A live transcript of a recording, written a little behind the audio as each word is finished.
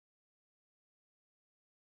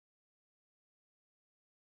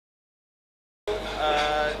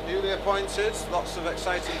appointed. Lots of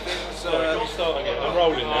exciting things. Sorry, can we start again? I'm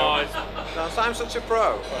rolling now. I'm such a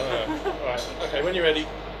pro. Right. Okay, when you're ready.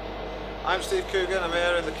 I'm Steve Coogan. I'm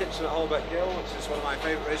here in the kitchen at Holbeck Ghyll, which is one of my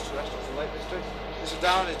favourite restaurants in the Lake District. This is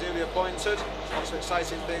Darren, he's newly appointed. Lots of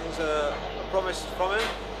exciting things are promised from him.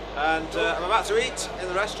 And I'm about to eat in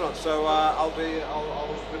the restaurant, so I'll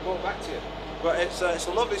report back to you. But it's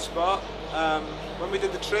a lovely spot. When we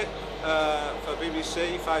did the trip for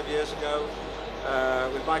BBC 5 years ago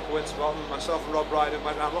with Michael Winterbottom, myself and Rob Ryder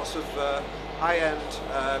went around lots of high-end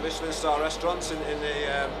Michelin star restaurants in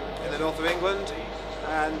the north of England,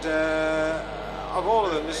 and of all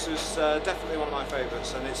of them, this was definitely one of my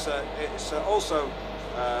favourites, and it's also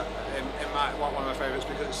one of my favourites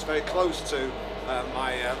because it's very close to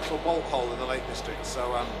my little bolt hole in the Lake District,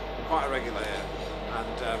 so I'm quite a regular here.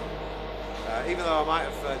 And even though I might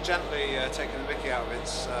have gently taken the mickey out of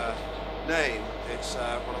its name, it's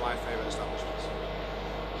one of my favourite establishments.